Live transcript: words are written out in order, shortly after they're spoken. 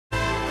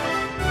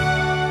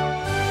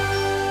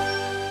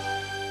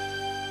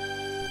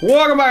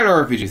Welcome back to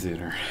RPG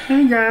Theater.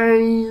 Hey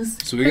guys.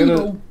 So we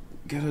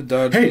gotta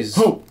dodge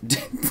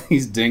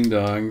these ding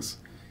dongs,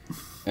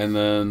 and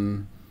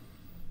then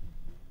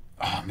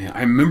oh man,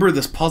 I remember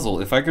this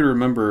puzzle. If I could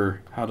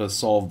remember how to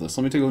solve this,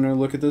 let me take another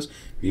look at this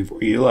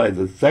before you light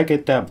the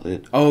second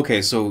tablet. Oh,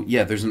 okay. So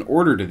yeah, there's an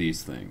order to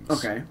these things.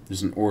 Okay.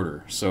 There's an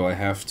order. So I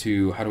have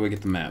to. How do I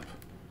get the map?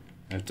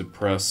 I have to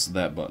press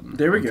that button.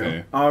 There we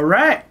go. All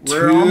right,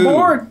 we're on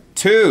board.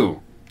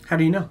 2. How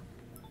do you know?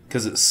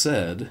 Because it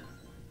said.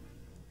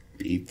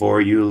 Before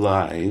you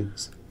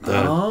lies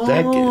the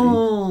second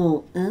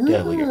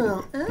tablet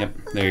government. Yep,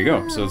 there you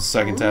go. So the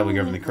second tablet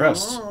government the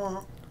crest.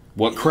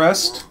 What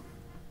crest?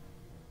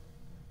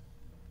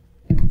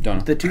 Don't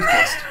know. The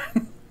toothpaste.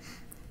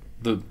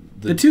 the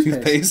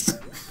toothpaste.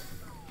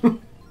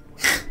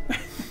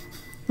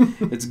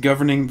 It's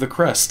governing the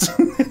crest.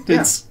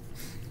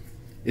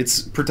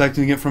 It's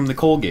protecting it from the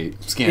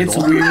Colgate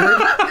scandal. It's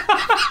weird.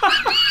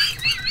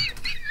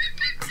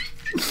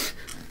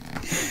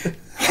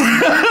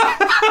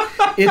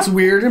 It's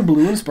weird and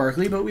blue and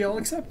sparkly, but we all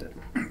accept it.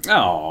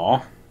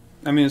 Aww.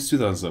 I mean, it's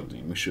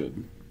 2017. We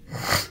should.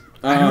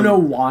 I don't know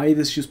why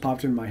this just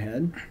popped in my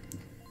head,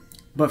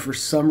 but for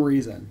some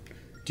reason.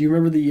 Do you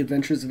remember the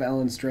Adventures of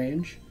Alan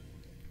Strange?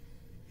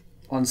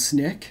 On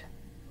Snick?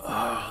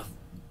 That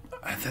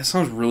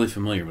sounds really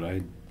familiar, but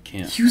I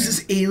can't. He was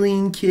this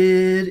alien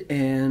kid,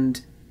 and...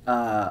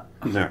 No,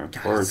 God,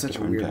 it's such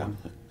a weird one.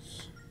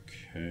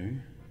 Okay.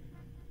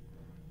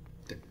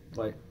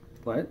 Like...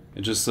 What?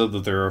 It just said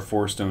that there are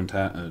 4 stone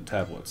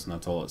tablets, and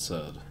that's all it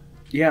said.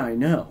 Yeah, I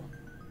know.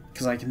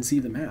 Because I can see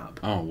the map.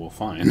 Oh, well,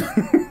 fine.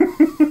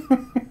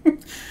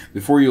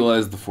 Before you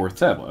lies the 4th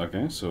tablet.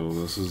 Okay, so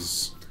this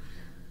is...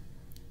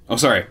 Oh,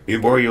 sorry.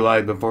 Before you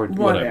lied the 4th...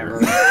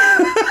 Whatever.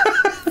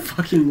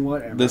 Fucking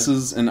whatever. This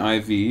is an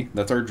IV.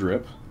 That's our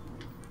drip.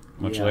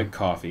 Much like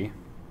coffee.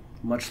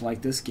 Much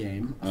like this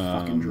game. A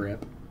fucking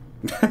drip.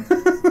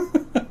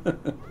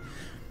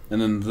 And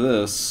then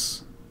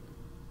this...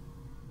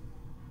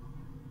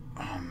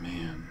 Oh,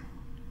 man.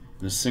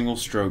 In a single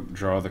stroke,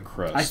 draw the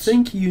crest. I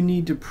think you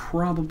need to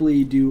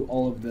probably do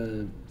all of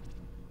the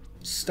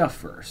stuff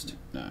first.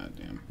 Nah,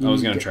 damn. I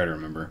was going to try to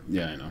remember.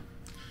 Yeah, I know.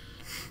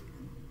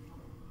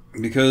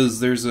 Because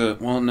there's a...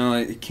 Well, no,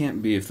 it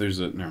can't be if there's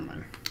a... Never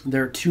mind.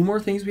 There are 2 more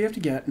things we have to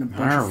get and a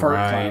bunch of fart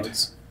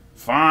clouds.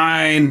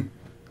 Fine!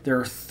 There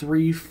are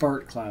 3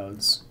 fart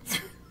clouds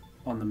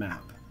on the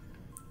map.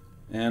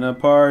 And a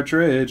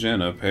partridge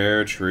in a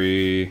pear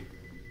tree.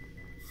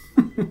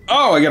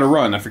 Oh, I gotta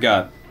run. I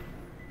forgot.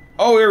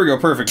 Oh, here we go.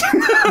 Perfect.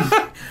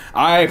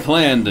 I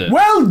planned it.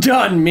 Well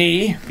done,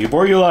 me!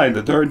 Before you lied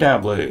the 3rd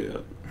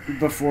tablet.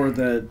 Before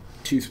the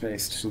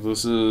toothpaste. So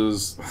this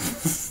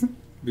is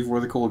before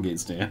the Colgate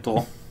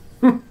scandal.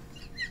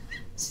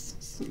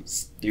 So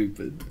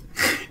stupid.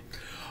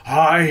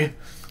 I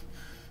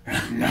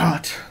am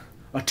not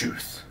a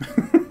tooth.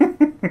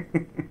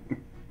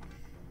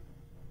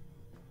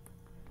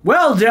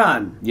 Well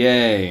done!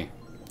 Yay.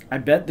 I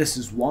bet this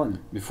is 1.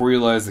 Before you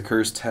lies the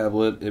cursed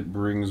tablet, it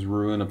brings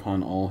ruin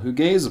upon all who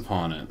gaze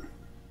upon it.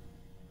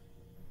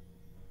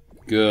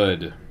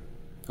 Good.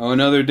 Oh,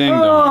 another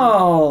ding-dong.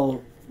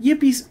 Oh!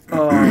 Yippies.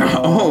 Oh.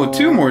 Oh,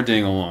 2 more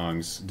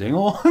ding-alongs.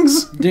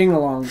 Ding-alongs?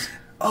 Ding-alongs.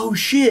 Oh,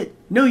 shit.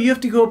 No, you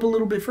have to go up a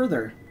little bit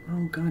further.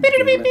 Oh, God.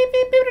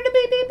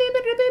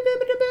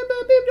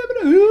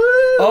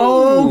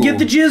 Oh, get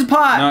the jizz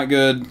pot. Not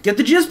good. Get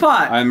the jizz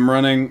pot. I'm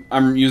running.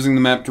 I'm using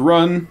the map to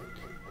run.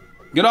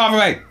 Get off of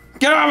me.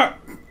 Get off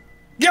of me.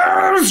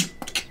 Yes!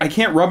 I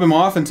can't rub him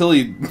off until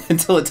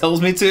it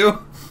tells me to.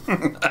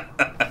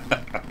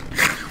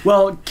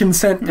 Well,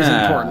 consent is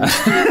important.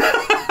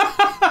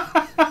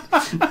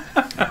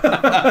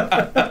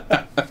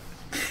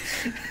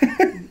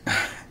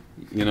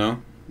 You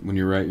know, when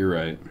you're right, you're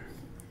right.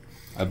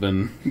 I've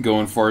been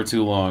going far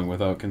too long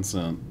without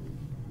consent.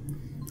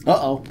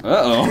 Uh-oh.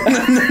 Uh-oh.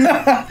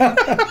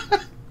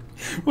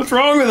 What's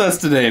wrong with us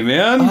today,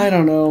 man? I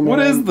don't know, man. What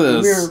is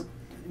this?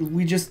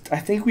 I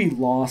think we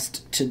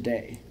lost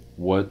today.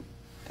 What?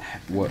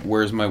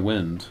 Where's my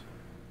wind?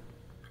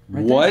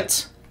 Right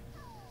what?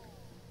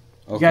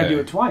 Okay. You gotta do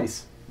it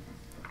twice.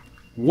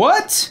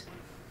 What?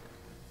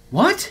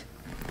 What?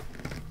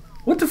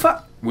 What the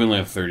fuck? We only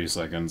have 30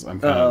 seconds. I'm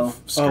kind of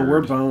scared. Oh,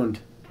 we're boned.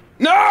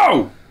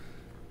 No!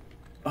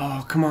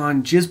 Oh, come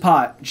on. Jizz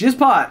pot. Jizz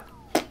pot!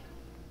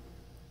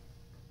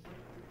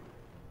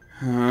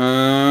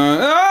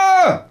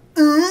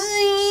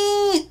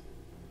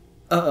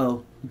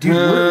 Uh-oh. Dude,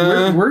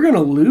 we're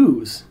gonna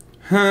lose.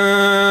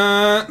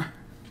 That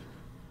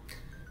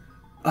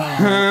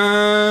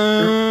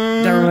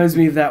reminds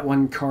me of that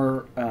one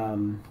car,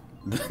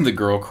 The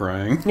girl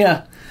crying.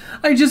 Yeah.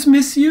 I just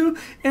miss you,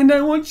 and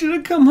I want you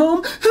to come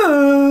home.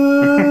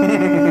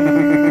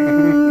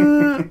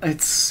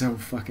 It's so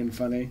fucking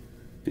funny.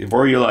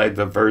 Before you light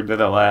the first and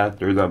the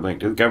last or something,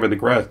 discover the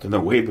crest and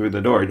the way through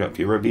the door shall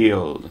be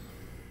revealed.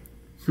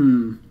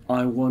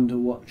 I wonder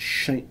what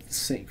shape the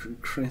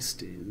sacred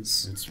crest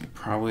is. It's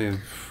probably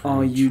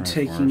Are you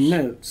taking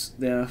notes?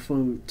 There are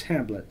 4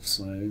 tablets,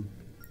 so...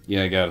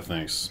 Yeah, I got it,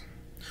 thanks.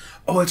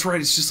 Oh, that's right.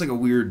 It's just like a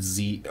weird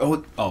Z.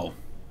 Oh,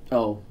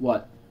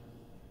 what?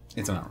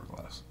 It's an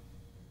hourglass.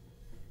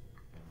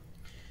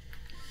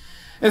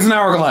 It's an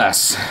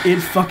hourglass. It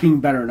fucking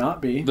better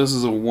not be. This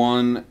is a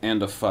 1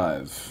 and a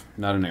 5,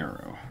 not an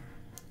arrow.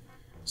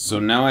 So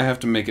now I have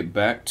to make it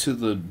back to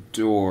the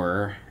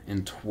door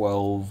in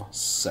 12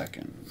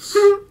 seconds.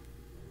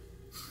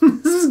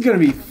 This is gonna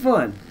be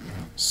fun.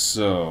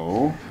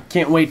 So...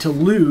 Can't wait to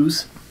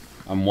lose.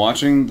 I'm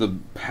watching the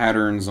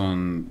patterns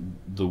on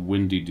the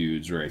windy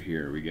dudes right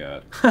here. We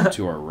got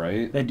to our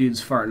right. That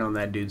dude's farting on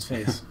that dude's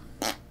face.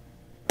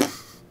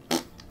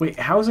 Wait,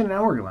 how is it an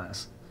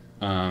hourglass?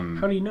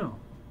 How do you know?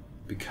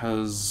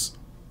 Because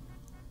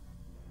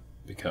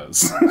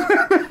Because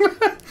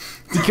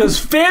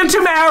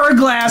Phantom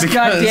Hourglass,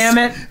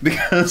 goddammit!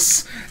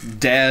 Because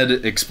dad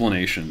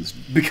explanations.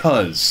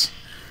 Because.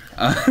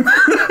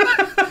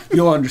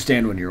 You'll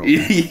understand when you're older.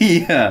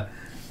 Yeah.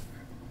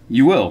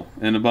 You will.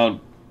 In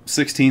about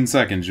 16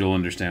 seconds, you'll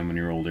understand when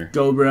you're older.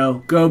 Go,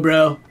 bro. Go,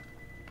 bro.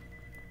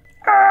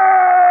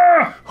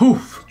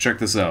 Hoof. Check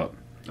this out.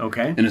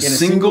 Okay. In a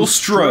single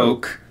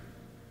stroke,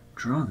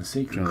 draw the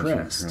sacred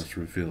crest. To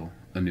reveal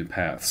a new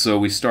path. So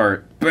we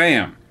start,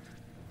 bam,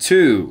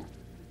 2,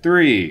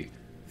 3,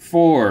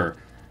 4.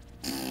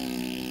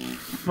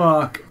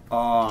 Fuck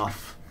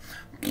off.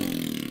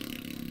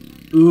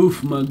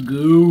 Oof my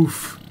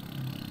goof.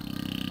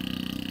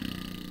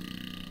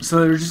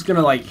 So they're just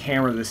gonna like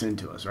hammer this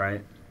into us,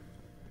 right?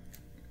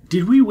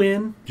 Did we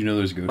win? Do you know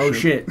there's a ghost Oh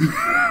shit. ship?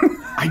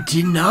 I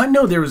did not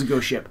know there was a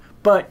ghost ship.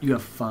 But you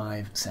have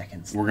 5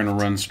 seconds. We're gonna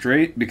run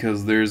straight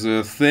because there's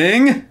a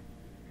thing.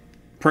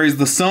 Praise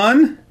the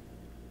sun.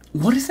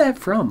 What is that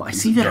from? I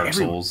see that Dark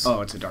Souls.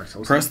 Oh, it's a Dark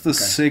Souls. Press the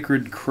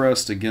sacred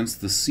crest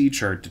against the sea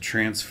chart to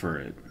transfer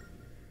it.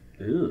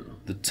 Ew.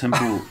 The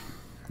temple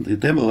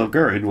of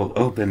Gurd will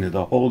open to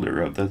the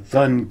holder of the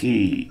sun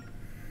key.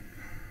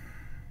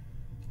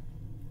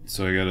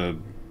 So I gotta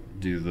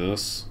do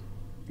this.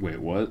 Wait,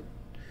 what?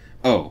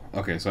 Oh,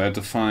 okay, so I have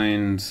to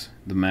find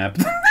the map.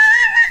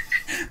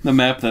 The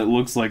map that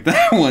looks like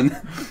that one.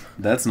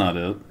 That's not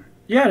it.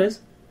 Yeah, it is.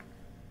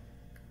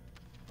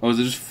 Oh, is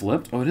it just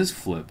flipped? Oh, it is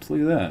flipped. Look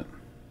at that.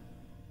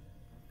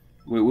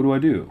 Wait, what do I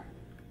do?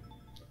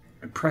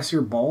 Press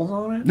your balls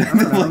on it? I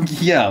don't know. Like,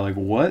 yeah, like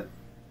what?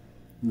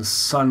 The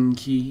Sun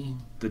Key,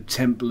 the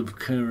Temple of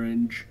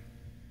Courage.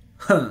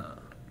 Huh.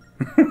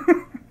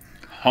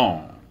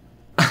 Huh.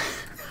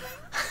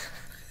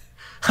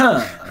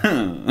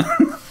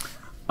 Huh.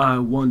 I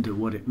wonder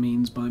what it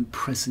means by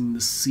pressing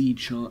the sea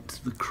chart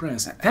to the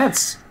crest.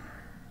 That's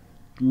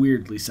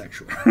weirdly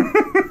sexual.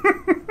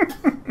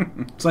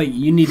 It's like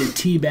you need to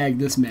teabag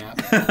this map.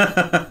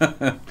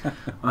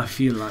 I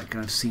feel like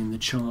I've seen the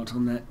chart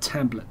on that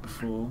tablet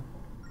before.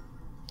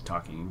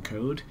 Talking in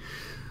code.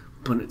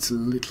 But it's a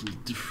little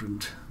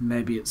different.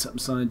 Maybe it's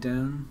upside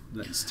down.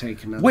 Let's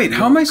take another Wait,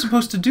 how look. am I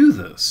supposed to do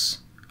this?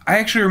 I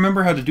actually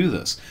remember how to do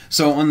this.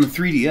 So on the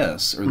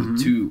 3DS, or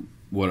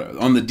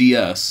on the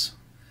DS,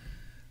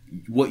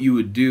 what you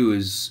would do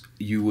is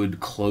you would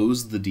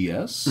close the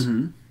DS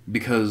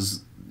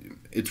because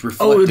it's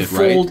reflected, it would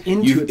fold right?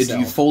 into itself.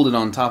 You fold it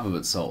on top of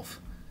itself.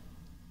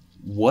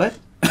 What?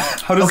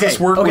 How does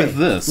this work with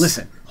this?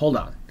 Listen, hold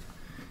on.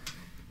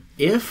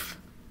 If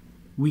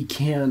we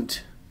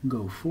can't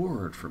go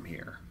forward from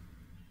here,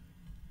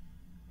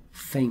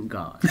 thank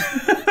God.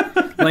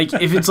 Like,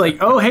 if it's like,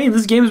 oh, hey,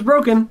 this game is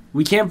broken.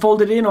 We can't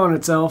fold it in on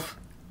itself.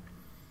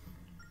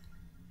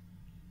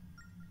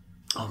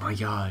 Oh, my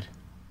God.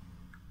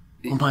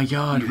 Oh, my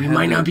God. We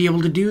might not be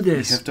able to do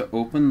this. You have to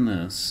open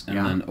this and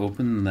then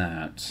open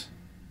that.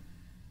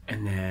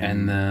 And then...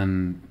 And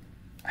then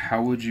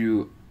how would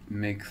you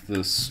make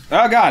this...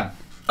 Oh, God!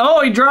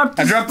 Oh, he dropped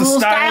I dropped the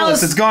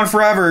stylus. It's gone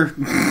forever.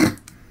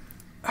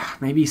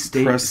 Maybe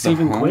Press save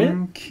the and quit?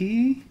 home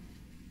key?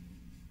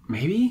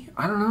 Maybe?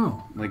 I don't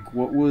know. Like,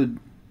 what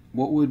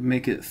would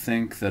make it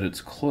think that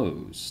it's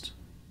closed?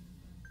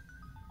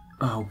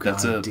 Oh, God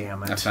That's it.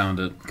 damn it. I found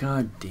it.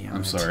 God damn it.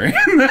 I'm sorry.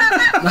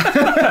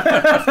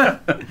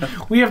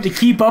 We have to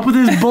keep up with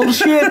this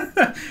bullshit?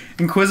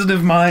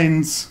 Inquisitive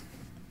minds.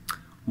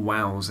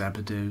 Wow,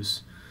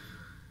 Zapdos.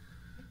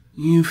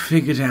 You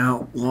figured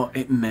out what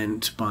it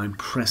meant by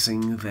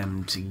pressing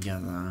them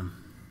together.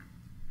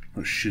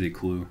 What a shitty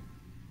clue.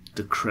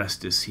 The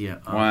crest is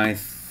here up. Why,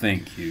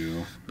 thank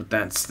you. But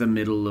that's the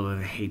middle of,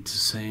 I hate to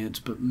say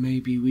it, but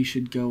maybe we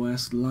should go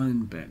ask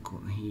Linebeck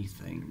what he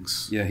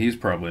thinks. Yeah, he's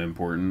probably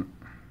important.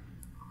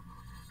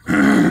 We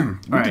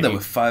did that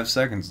with 5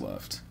 seconds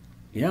left.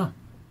 Yeah.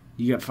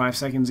 You got 5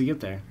 seconds to get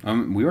there.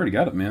 We already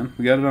got it, man.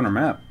 We got it on our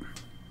map.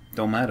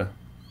 Don't matter.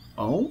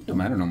 Oh? Don't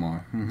matter no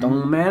more. Mm-hmm.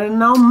 Don't matter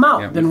no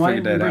more. Yeah, then why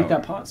did you break out.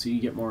 that pot so you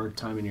get more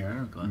time in your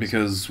hourglass?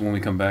 Because when we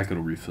come back,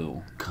 it'll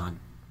refill. God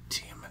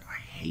damn it. I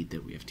hate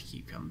that we have to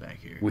keep coming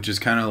back here. Which is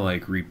kind of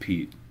like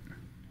repeat.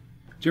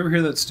 Did you ever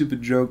hear that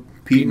stupid joke?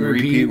 Pete and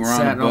repeat. We're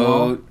on a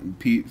boat. And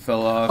Pete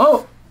fell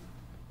off.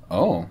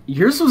 Oh.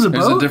 Yours was a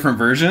boat? There's a different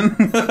version?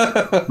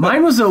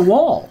 Mine was a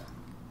wall.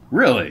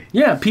 Really?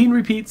 Yeah, Pete and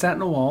repeat sat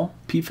in a wall.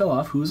 Pete fell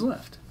off. Who was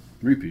left?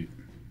 Repeat.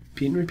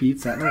 Pete and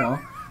repeat sat in a wall.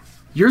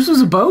 Yours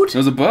was a boat? It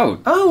was a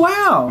boat. Oh,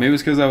 wow. Maybe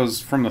it's because I was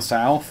from the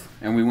South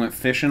and we went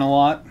fishing a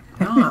lot.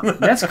 Oh,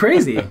 that's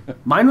crazy.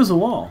 Mine was a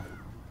wall.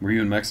 Were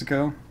you in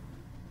Mexico?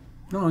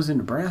 No, I was in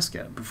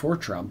Nebraska before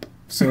Trump.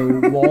 So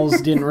walls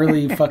didn't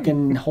really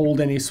fucking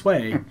hold any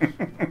sway.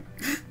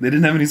 They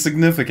didn't have any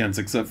significance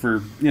except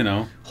for, you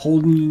know...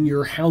 holding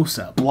your house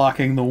up.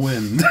 Blocking the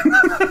wind.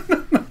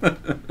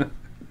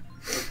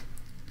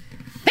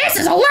 This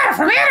is a letter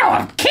from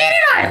Edo of Cannon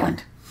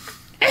Island.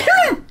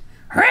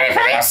 Ready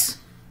for this?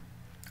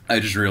 I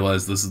just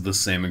realized this is the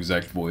same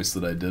exact voice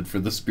that I did for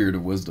the Spirit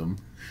of Wisdom.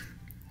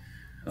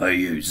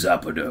 Hey,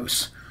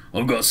 Zapdos.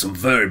 I've got some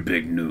very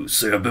big news.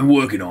 See, I've been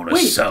working on a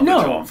salvage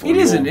arm for a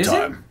long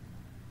time.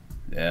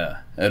 Yeah,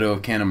 Edo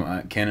of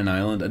Cannon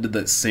Island. I did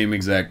that same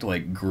exact,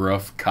 like,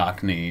 gruff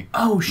Cockney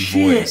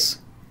shit. voice.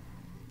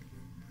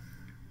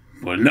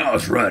 Well, now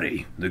it's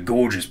ready. The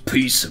gorgeous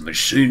piece of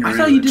machinery. I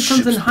thought you did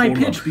something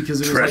high-pitched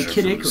because it was like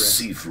Kid Icarus.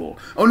 Icarus. Seafloor.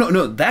 Oh,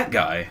 no, that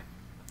guy.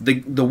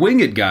 The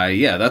winged guy,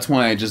 yeah, that's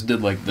why I just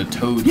did, like, the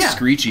Toad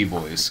screechy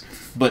voice.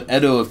 But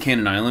Edo of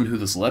Cannon Island, who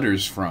this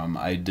letter's from,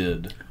 I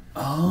did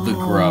the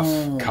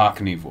gruff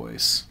Cockney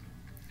voice.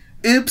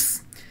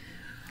 Oops.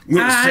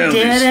 I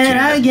did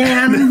it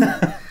again.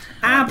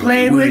 I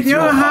played with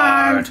your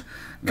heart.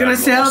 Gonna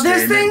sell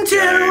this thing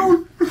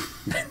too.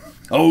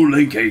 Oh,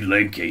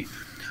 Linky.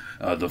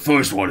 The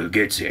first one who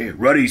gets here,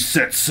 ready,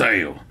 set,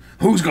 sail.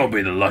 Who's gonna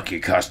be the lucky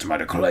customer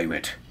to claim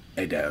it?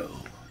 Edo.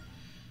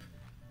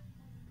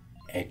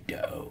 And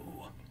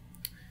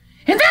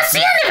that's the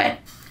end of it.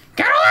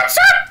 Got all that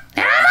stuff,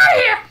 and I'm out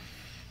of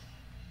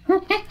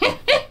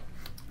here.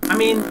 I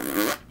mean,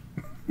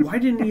 why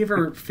didn't he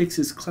ever fix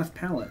his cleft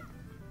palate?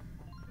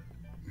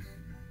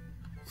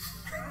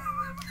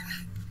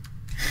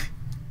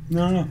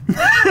 No.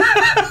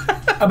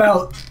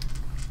 About...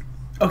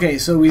 Okay,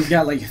 so we've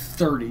got like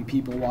 30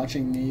 people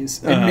watching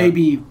these, and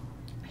maybe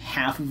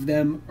half of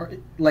them, or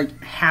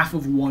like half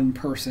of one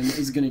person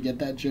is going to get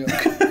that joke.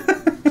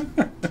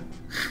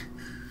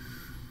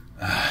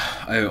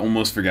 I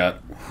almost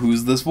forgot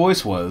whose this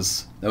voice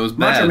was. That was bad.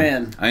 Macho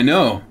Man. I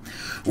know.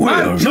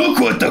 Well, look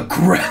what the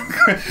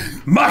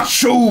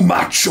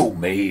macho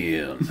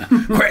man.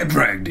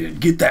 Crab did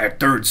get that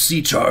third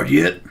sea chart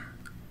yet?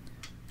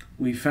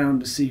 We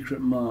found a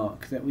secret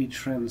mark that we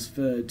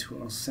transferred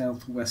to our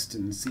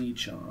southwestern sea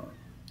chart.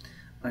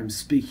 I'm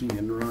speaking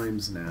in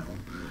rhymes now.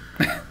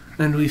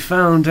 And we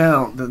found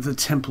out that the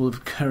Temple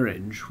of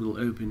Courage will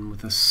open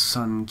with a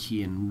sun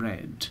key in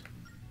red.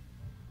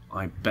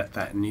 I bet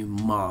that new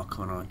mark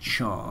on our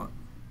chart,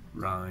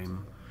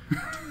 rhyme,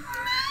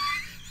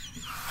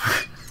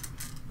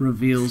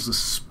 reveals a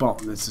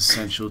spot that's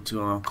essential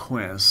to our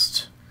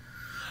quest.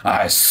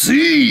 I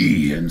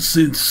see, and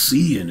since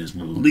seeing is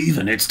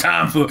believing, it's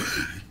time for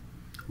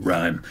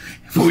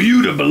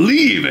you to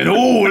believe it,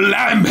 old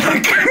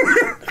Limeback.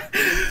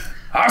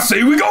 I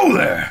say we go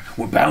there.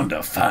 We're bound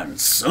to find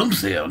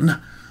something.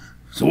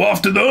 So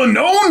off to the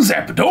unknown,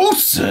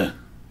 Zapdos.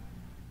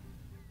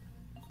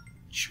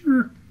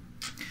 Sure.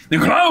 Then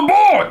climb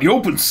aboard the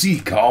open sea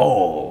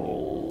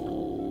call.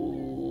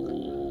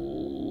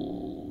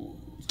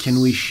 Can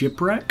we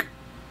shipwreck?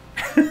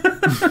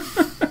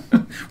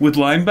 With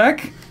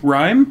Lineback?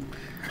 Rhyme?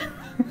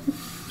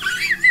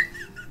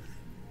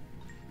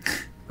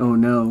 Oh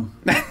no.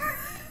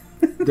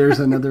 There's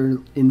another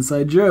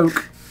inside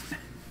joke.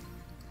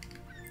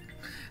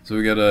 So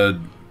we gotta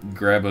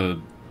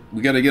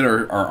get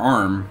our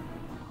arm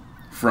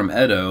from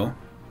Edo.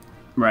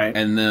 Right.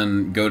 And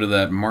then go to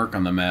that mark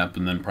on the map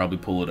and then probably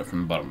pull it up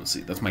from the bottom of the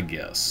sea. That's my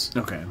guess.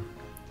 Okay.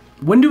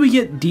 When do we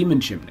get Demon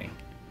Chimney?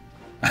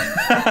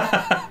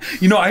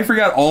 You know, I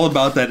forgot all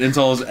about that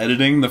until I was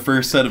editing the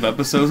first set of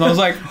episodes. I was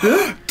like,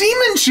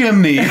 Demon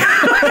Chimney!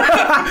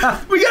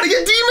 We gotta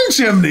get Demon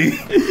Chimney!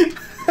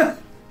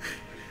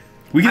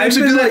 We can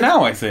actually do that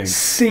now, I think.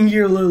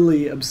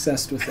 Singularly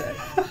obsessed with it.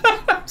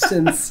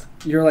 Since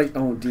you're like,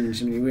 oh, Demon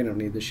Chimney, we don't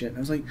need this shit. I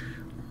was like,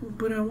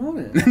 but I want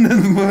it.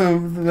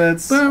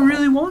 But I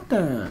really want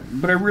that.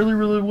 But I really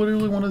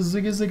want a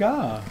Zigga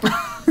Zigga.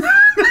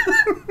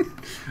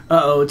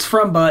 Uh-oh, it's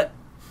From Butt.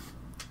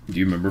 Do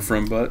you remember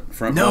From Butt?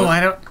 No, I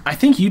don't. I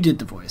think you did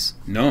the voice.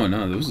 No,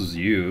 this was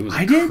you. It was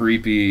I did?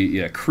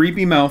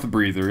 Creepy mouth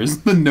breather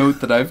is the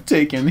note that I've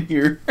taken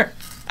here.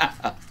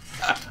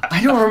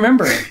 I don't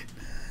remember it.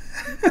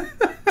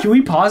 Can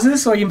we pause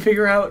this so I can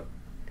figure out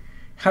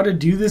how to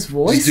do this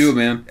voice? Just do it,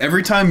 man.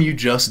 Every time you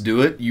just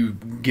do it, you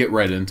get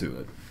right into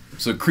it.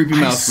 So creepy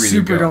mouth breather. I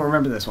super don't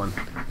remember this one.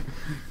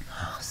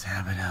 Oh,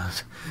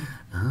 Zapdos.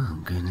 Oh,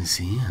 I'm gonna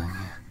see you.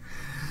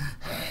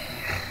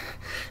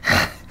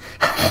 I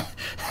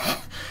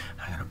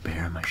got a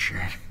bear on my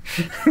shirt.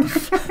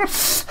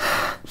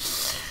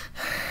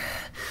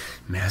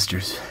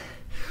 Master's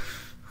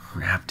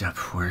wrapped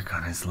up work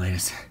on his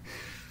latest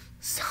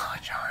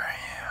salvage arm.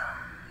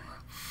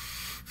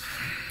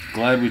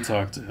 Glad we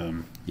talked to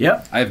him.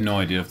 Yep. I have no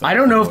idea if that I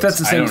don't know if that's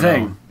the same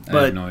thing,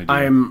 but no idea.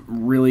 I'm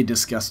really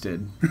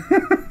disgusted.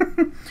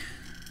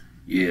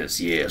 Yes,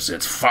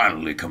 it's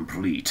finally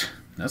complete.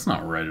 That's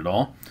not right at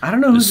all. I don't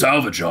know. The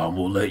salvage arm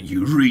will let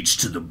you reach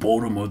to the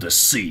bottom of the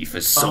sea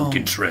for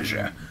sunken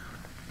treasure.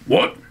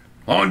 What?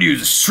 Aren't you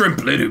the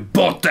shrimplet who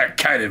bought that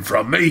cannon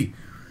from me?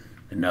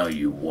 And now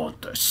you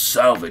want the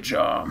salvage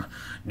arm.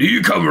 Do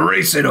you come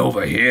racing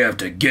over here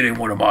after getting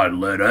one of my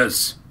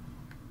letters?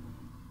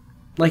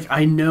 Like,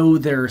 I know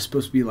there are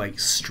supposed to be, like,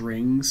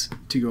 strings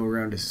to go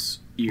around his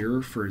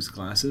ear for his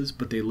glasses,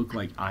 but they look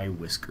like eye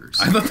whiskers.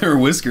 I thought they were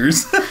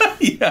whiskers.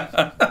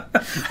 Yeah.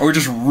 Or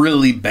just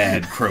really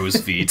bad crow's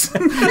feet.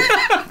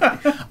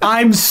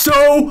 I'm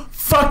so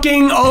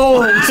fucking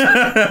old!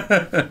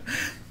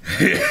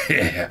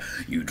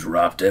 You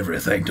dropped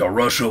everything to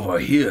rush over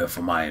here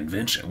for my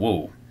invention.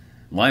 Whoa.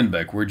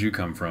 Linebeck, where'd you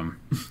come from?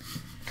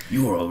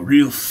 You're a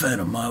real fan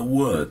of my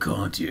work,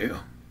 aren't you?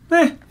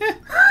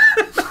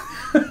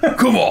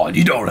 Come on,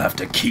 you don't have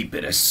to keep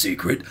it a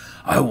secret.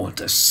 I want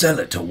to sell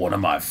it to one of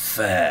my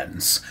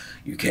fans.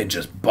 You can't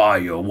just buy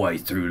your way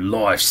through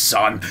life,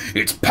 son.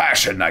 It's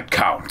passion that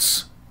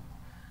counts.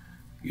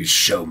 You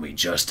show me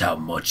just how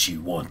much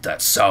you want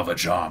that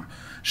salvage arm.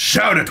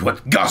 Shout it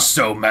with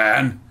gusto,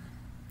 man.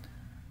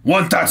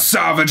 Want that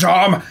salvage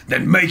arm?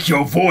 Then make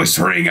your voice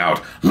ring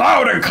out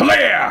loud and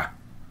clear.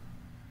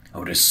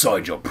 I'll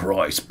decide your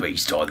price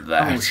based on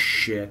that. Oh,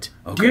 shit.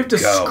 Okay, Do you have to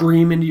go.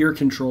 scream into your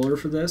controller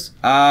for this?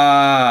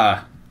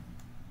 Ah.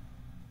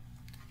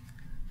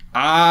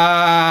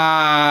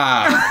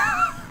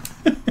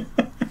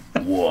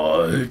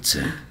 What?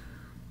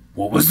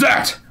 What was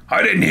that?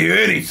 I didn't hear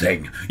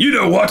anything. You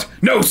know what?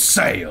 No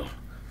sale.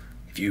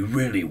 If you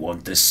really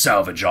want this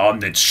salvage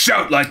arm, then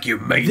shout like you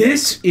made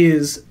This it.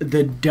 is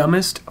the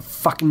dumbest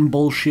fucking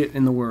bullshit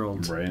in the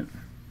world. Right.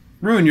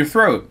 Ruin your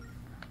throat.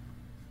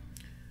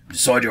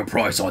 Decide your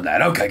price on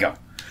that. Okay, go.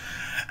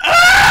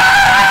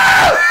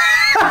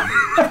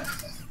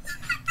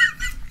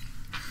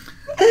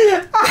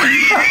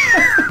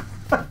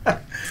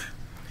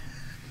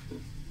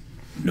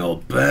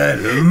 Not bad,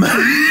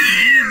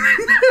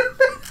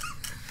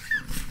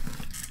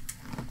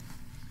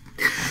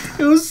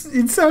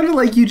 It sounded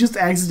like you just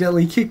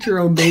accidentally kicked your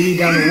own baby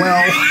down a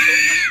well.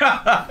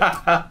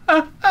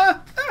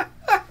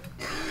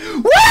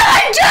 What have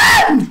I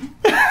done?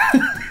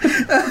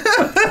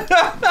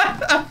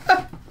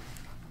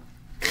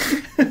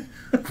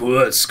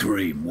 For that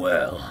scream,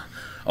 well,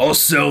 I'll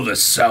sell the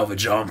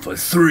salvage arm for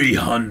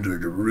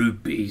 300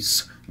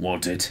 rupees.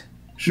 Want it?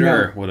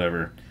 Sure, No.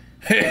 whatever.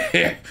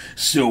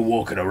 Still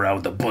walking around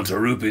with a bunch of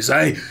rupees,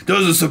 eh?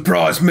 Doesn't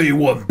surprise me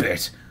one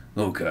bit.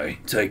 Okay,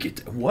 take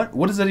it. What?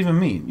 What does that even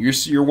mean?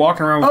 You're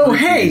walking around with Oh,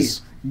 hey,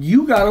 rupees.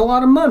 you got a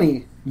lot of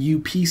money, you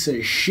piece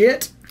of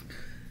shit.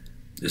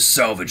 The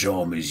salvage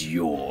arm is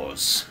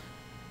yours.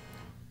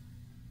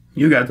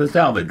 You got the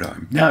salvage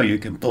arm. Now you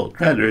can pull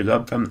treasures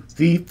up from the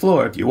sea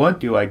floor if you want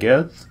to, I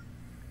guess.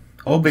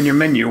 Open your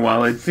menu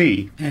while at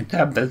sea and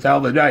tap the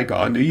salvage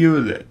icon to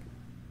use it.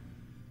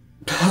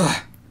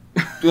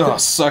 Ugh,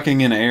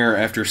 sucking in air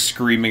after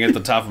screaming at the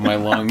top of my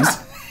lungs.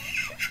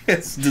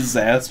 It's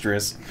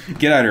disastrous.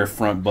 Get out of here,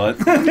 front butt.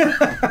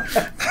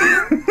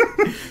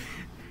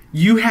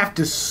 You have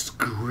to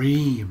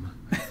scream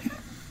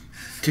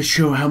to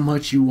show how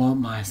much you want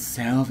my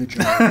salvage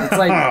arm. It's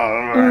like,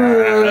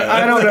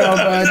 I don't know,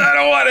 bud. I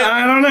don't want it.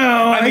 I don't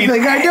know. I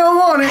think I don't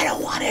want it. I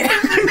don't want it.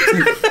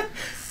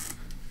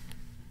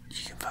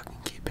 You can fucking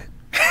keep it.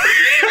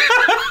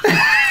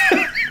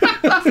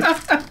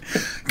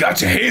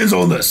 Got your hands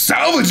on the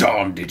salvage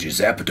arm, did you,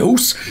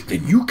 Zapdos?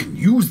 Then you can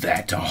use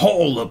that to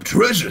haul up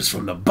treasures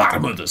from the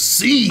bottom of the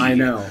sea. I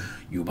know.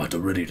 You about to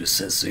ready to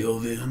set sail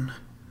then?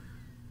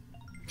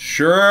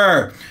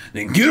 Sure.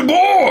 Then get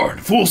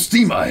aboard! Full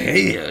steam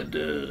ahead.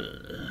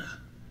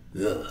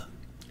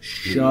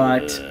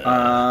 Shut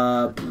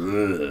up.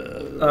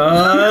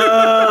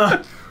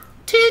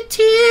 Toot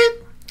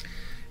toot.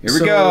 Here we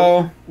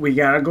go. We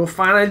gotta go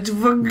find a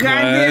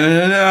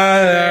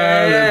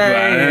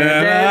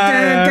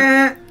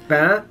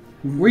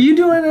Were you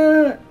doing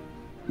a?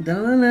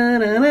 No,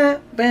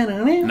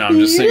 I'm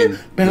just singing.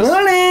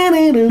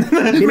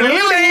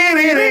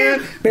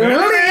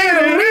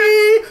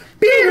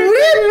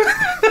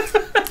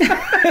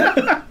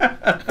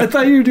 I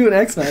thought you were doing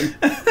X-Men.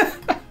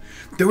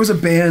 There was a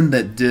band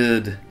that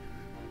did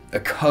a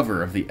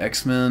cover of the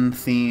X-Men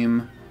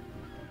theme.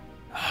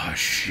 Oh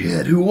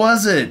shit, who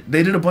was it?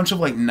 They did a bunch of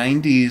like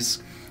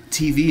 90s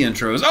TV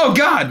intros. Oh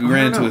god, we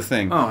ran into a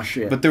thing. Oh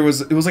shit. But it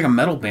was like a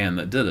metal band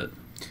that did it.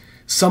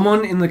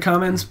 Someone in the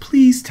comments,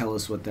 please tell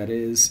us what that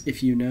is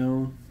if you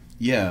know.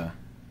 Yeah.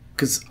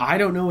 Because I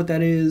don't know what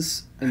that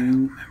is. And I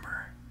don't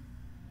remember.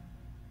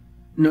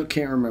 No,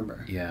 can't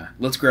remember. Yeah.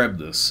 Let's grab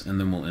this and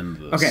then we'll end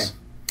this. Okay.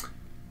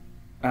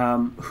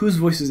 Whose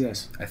voice is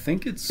this? I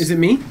think it's... Is it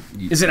me?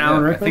 Is it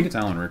Alan Rickman? I think it's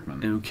Alan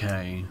Rickman.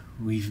 Okay,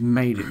 we've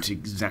made it to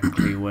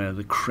exactly where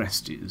the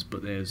crest is,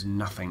 but there's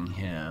nothing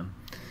here.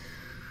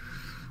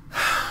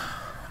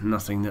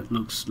 Nothing that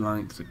looks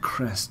like the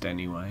crest,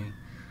 anyway.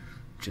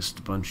 Just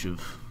a bunch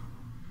of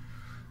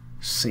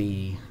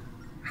sea.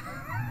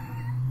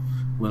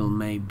 Well,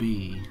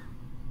 maybe.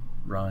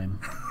 Rhyme.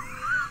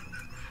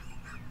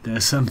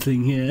 There's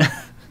something here.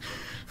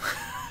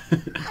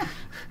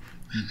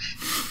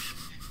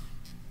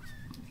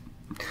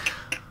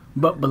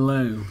 But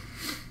below,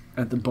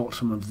 at the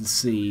bottom of the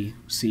sea,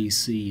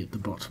 sea at the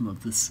bottom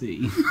of the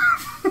sea.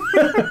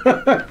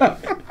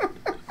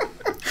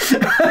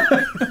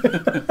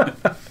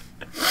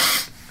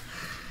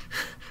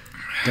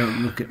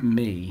 Don't look at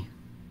me,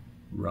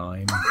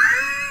 rhyme.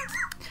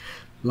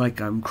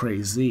 Like I'm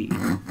crazy,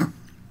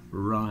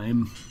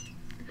 rhyme.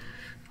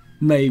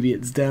 Maybe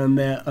it's down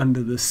there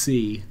under the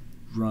sea,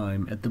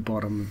 rhyme at the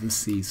bottom of the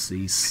sea.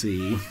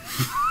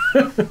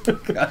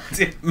 God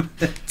damn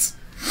it.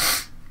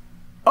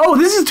 Oh,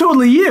 this is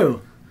totally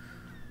you.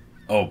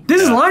 Oh,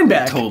 This is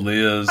Lineback. It totally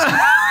is.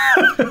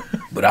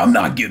 But I'm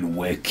not getting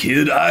wet,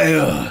 kid.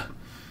 I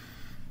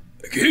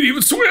can't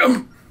even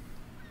swim.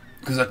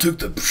 Because I took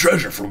the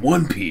treasure from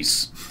One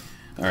Piece.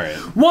 Alright.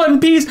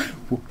 One Piece.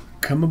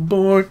 Come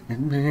aboard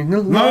and bring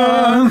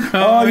along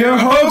all your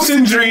hopes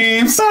and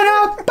dreams.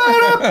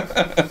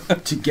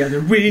 Together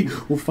we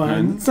will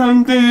find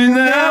something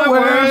that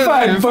we're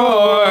fighting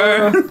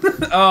for.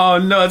 Oh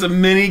no, it's a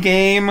mini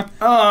game.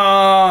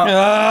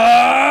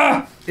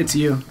 It's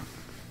you.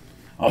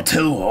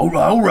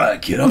 All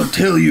right, kid. I'll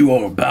tell you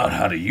all about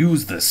how to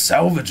use the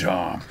salvage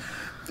arm.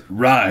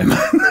 Rhyme.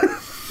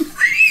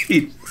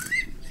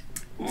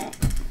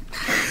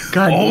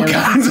 God All damn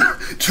kinds of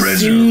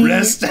treasure See?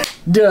 rest.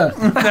 Duh.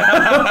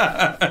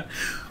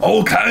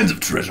 All kinds of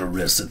treasure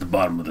rests at the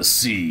bottom of the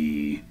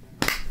sea.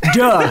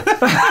 Duh.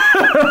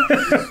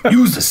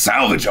 Use the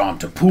salvage arm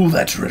to pull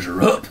that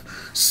treasure up.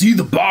 See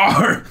the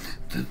bar?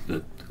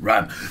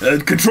 Rhyme.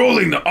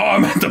 Controlling the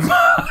arm at the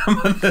bottom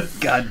of the...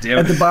 God damn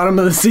At it. the bottom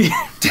of the sea.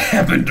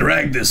 Tap and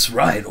drag this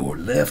right or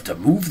left to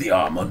move the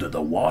arm under the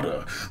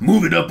water.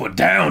 Move it up or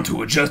down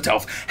to adjust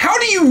health. How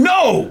do you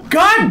know?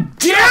 God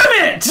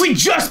damn it! We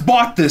just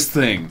bought this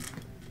thing.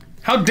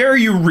 How dare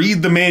you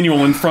read the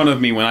manual in front of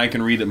me when I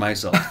can read it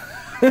myself?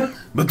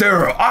 But there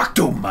are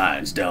octo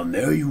mines down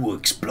there. You will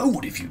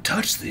explode if you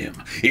touch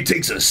them. It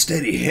takes a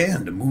steady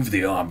hand to move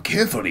the arm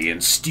carefully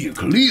and steer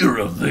clear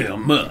of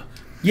them.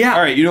 Yeah.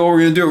 Alright, you know what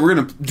we're gonna do? We're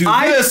gonna do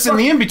this in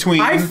the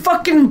in-between. I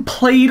fucking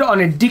played on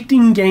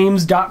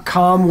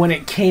addictinggames.com when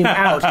it came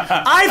out.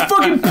 I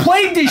fucking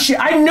played this shit.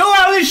 I know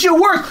how this shit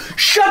works.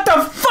 Shut the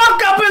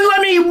fuck up and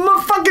let me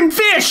fucking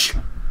fish.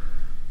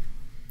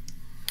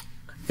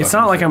 It's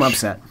not like I'm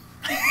upset.